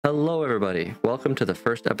Hello everybody, welcome to the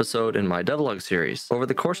first episode in my devlog series. Over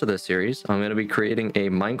the course of this series, I'm going to be creating a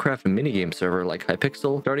Minecraft minigame server like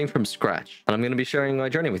Hypixel, starting from scratch. And I'm going to be sharing my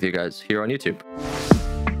journey with you guys here on YouTube.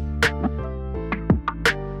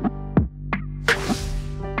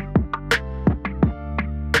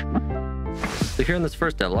 So here in this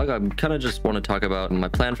first devlog, I kind of just want to talk about my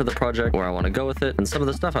plan for the project, where I want to go with it, and some of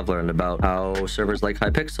the stuff I've learned about how servers like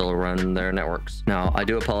Hypixel run their networks. Now, I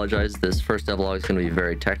do apologize, this first devlog is going to be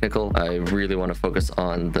very technical. I really want to focus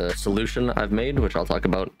on the solution I've made, which I'll talk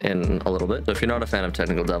about in a little bit. So if you're not a fan of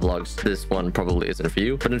technical devlogs, this one probably isn't for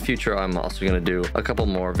you. But in future, I'm also going to do a couple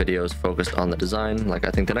more videos focused on the design. Like I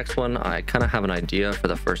think the next one, I kind of have an idea for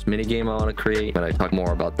the first minigame I want to create, but I talk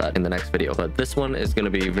more about that in the next video. But this one is going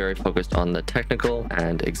to be very focused on the technical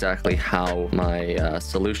and exactly how my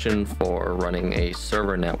solution for running a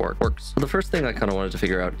server network works. So the first thing I kind of wanted to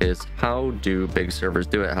figure out is, how do big servers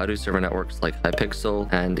do it? How do server networks like Hypixel,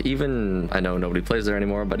 and even, I know nobody plays there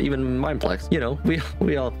anymore, but even Mineplex, you know,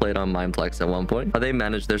 we all played on Mineplex at one point, how they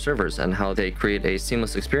manage their servers and how they create a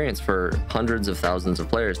seamless experience for hundreds of thousands of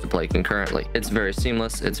players to play concurrently. It's very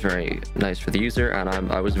seamless, it's very nice for the user, and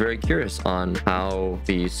I was very curious on how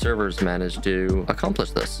the servers managed to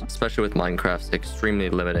accomplish this, especially with Minecraft's extremely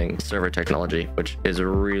limiting server technology, which is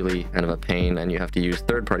really kind of a pain, and you have to use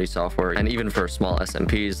third-party software. And even for small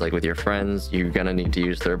SMPs, like with your friends, you're gonna need to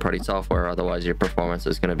use third-party software, otherwise your performance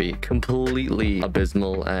is gonna be completely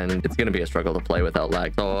abysmal and it's gonna be a struggle to play without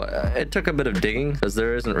lag. So it took a bit of digging, because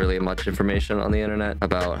there isn't really much information on the internet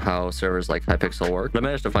about how servers like Hypixel work. But I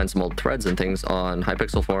managed to find some old threads and things on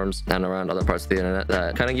Hypixel forums and around other parts of the internet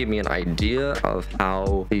that kind of gave me an idea of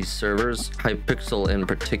how these servers, Hypixel in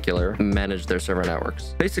particular, manage their server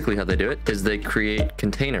networks. Basically how they do it is they create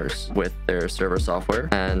containers with their server software.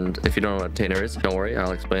 And if you don't know what a container is, don't worry,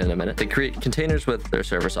 I'll explain in a minute. They create containers with their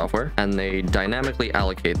server software, and they dynamically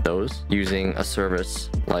allocate those using a service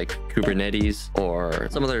like Kubernetes or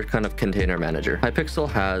some other kind of container manager. Hypixel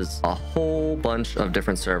has a whole bunch of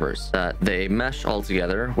different servers that they mesh all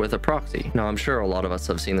together with a proxy. Now, I'm sure a lot of us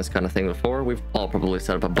have seen this kind of thing before. We've all probably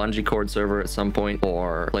set up a bungee cord server at some point,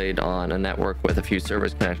 or played on a network with a few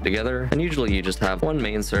servers connected together. And usually you just have one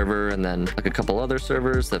main server and then like a couple other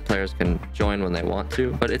servers that players can join when they want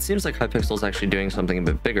to. But it seems like Hypixel is actually doing something a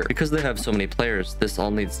bit bigger. Because they have so many players, this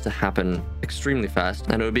all needs to happen extremely fast,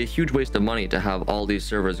 and it would be a huge waste of money to have all these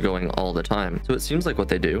servers going all the time. So it seems like what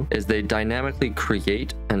they do is they dynamically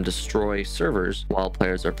create and destroy servers while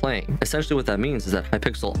players are playing. Essentially what that means is that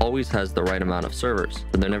Hypixel always has the right amount of servers.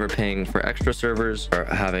 So they're never paying for extra servers or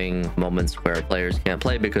having moments where players can't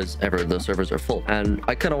play because those servers are full. And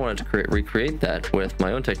I kind of wanted to recreate that with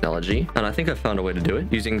my own technology, and I think I found a way to do it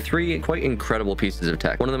using three quite incredible pieces of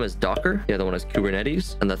tech. One of them is Docker, the other one is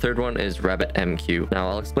Kubernetes, and the third one is rabbitmq. Now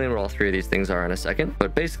I'll explain what all three of these things are in a second,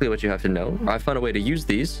 but basically what you have to know, I found a way to use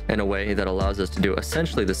these in a way that allows us to do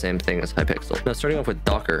essentially the same thing as Hypixel. Now, starting off with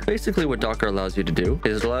Docker, basically what Docker allows you to do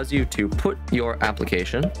is it allows you to put your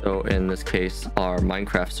application, so in this case our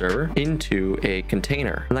Minecraft server, into a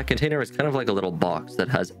container. And that container is kind of like a little box that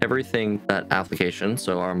has everything that application,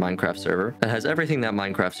 so our Minecraft server, that has everything that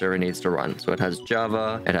Minecraft server needs to run. So it has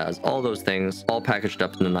Java, it has all those things all packaged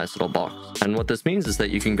up in a nice little box. And what this means is that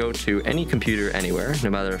you can go to any computer anywhere, no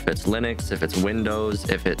matter if it's Linux, if it's Windows,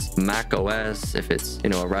 if it's Mac OS, if it's, you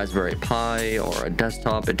know, a Raspberry Pi or a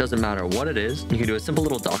desktop, it doesn't matter what it is. You can do a simple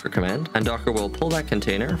little Docker command, and Docker will pull that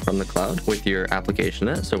container from the cloud with your application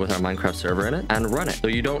in it, so with our Minecraft server in it, and run it. So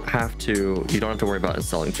you don't have to worry about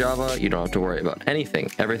installing Java, you don't have to worry about anything.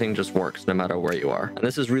 Everything just works no matter where you are. And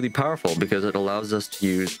this is really powerful because it allows us to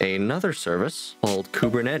use another service called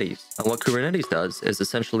Kubernetes. And what Kubernetes does is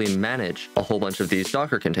essentially manage a whole bunch of these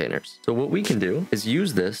Docker containers. So what we can do is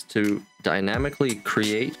use this to dynamically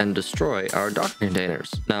create and destroy our Docker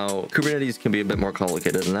containers. Now, Kubernetes can be a bit more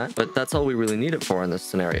complicated than that, but that's all we really need it for in this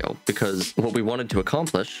scenario, because what we wanted to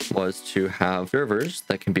accomplish was to have servers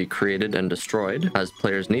that can be created and destroyed as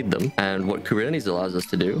players need them. And what Kubernetes allows us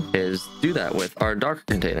to do is do that with our Docker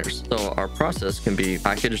containers. So our process can be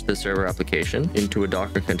package the server application into a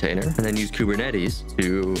Docker container and then use Kubernetes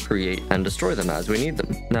to create and destroy them as we need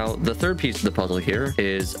them. Now, the third piece of the puzzle here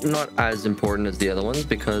is not as important as the other ones,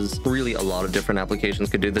 because really a lot of different applications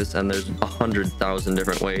could do this, and there's 100,000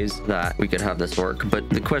 different ways that we could have this work. But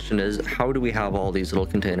the question is, how do we have all these little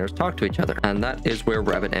containers talk to each other? And that is where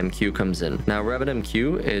rabbitmq comes in. Now,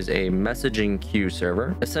 rabbitmq is a messaging queue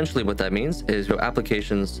server. Essentially what that means is your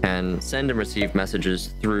applications can send and receive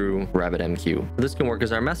messages through rabbitmq. This can work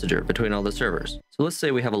as our messenger between all the servers. So let's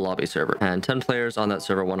say we have a lobby server and 10 players on that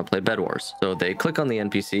server want to play Bed Wars. So they click on the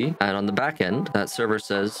NPC, and on the back end, that server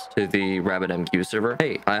says to the rabbitmq server,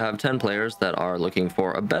 hey, I have 10 players that are looking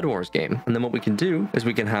for a Bed Wars game. And then what we can do is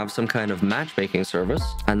we can have some kind of matchmaking service,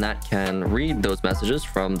 and that can read those messages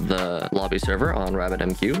from the lobby server on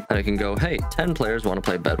rabbitmq, and it can go, hey, 10 players want to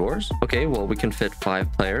play Bed Wars. Okay, well, we can fit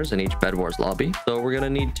 5 players in each Bed Wars lobby, so we're going to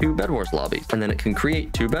need 2 Bed Wars lobbies. And then it can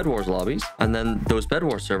create 2 Bed Wars lobbies, and then those Bed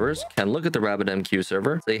Wars servers can look at the rabbitmq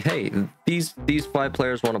server, say, hey, these 5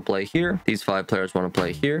 players want to play here, these 5 players want to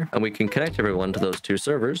play here, and we can connect everyone to those 2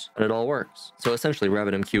 servers, and it all works. So essentially,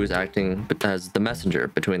 rabbitmq is acting as the messenger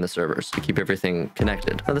between the servers to keep everything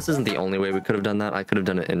connected. Now, this isn't the only way we could have done that. I could have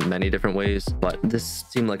done it in many different ways, but this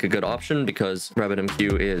seemed like a good option because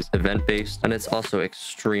rabbitmq is event-based, and it's also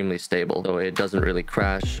extremely stable, so it doesn't really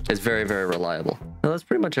crash. It's very, very reliable. Now, that's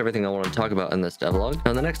pretty much everything I want to talk about in this devlog.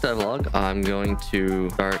 Now, in the next devlog, I'm going to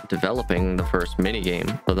start developing the first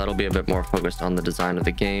mini-game, so that'll be a bit more focused on the design of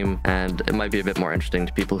the game, and it might be a bit more interesting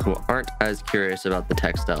to people who aren't as curious about the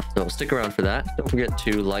tech stuff. So stick around for that. Don't forget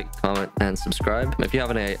to like, comment, and subscribe. If you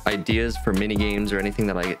have any ideas for mini games or anything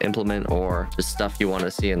that I implement, or just stuff you want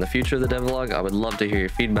to see in the future of the devlog, I would love to hear your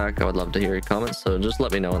feedback. I would love to hear your comments, so just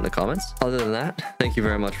let me know in the comments. Other than that, thank you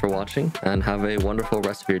very much for watching, and have a wonderful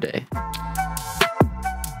rest of your day.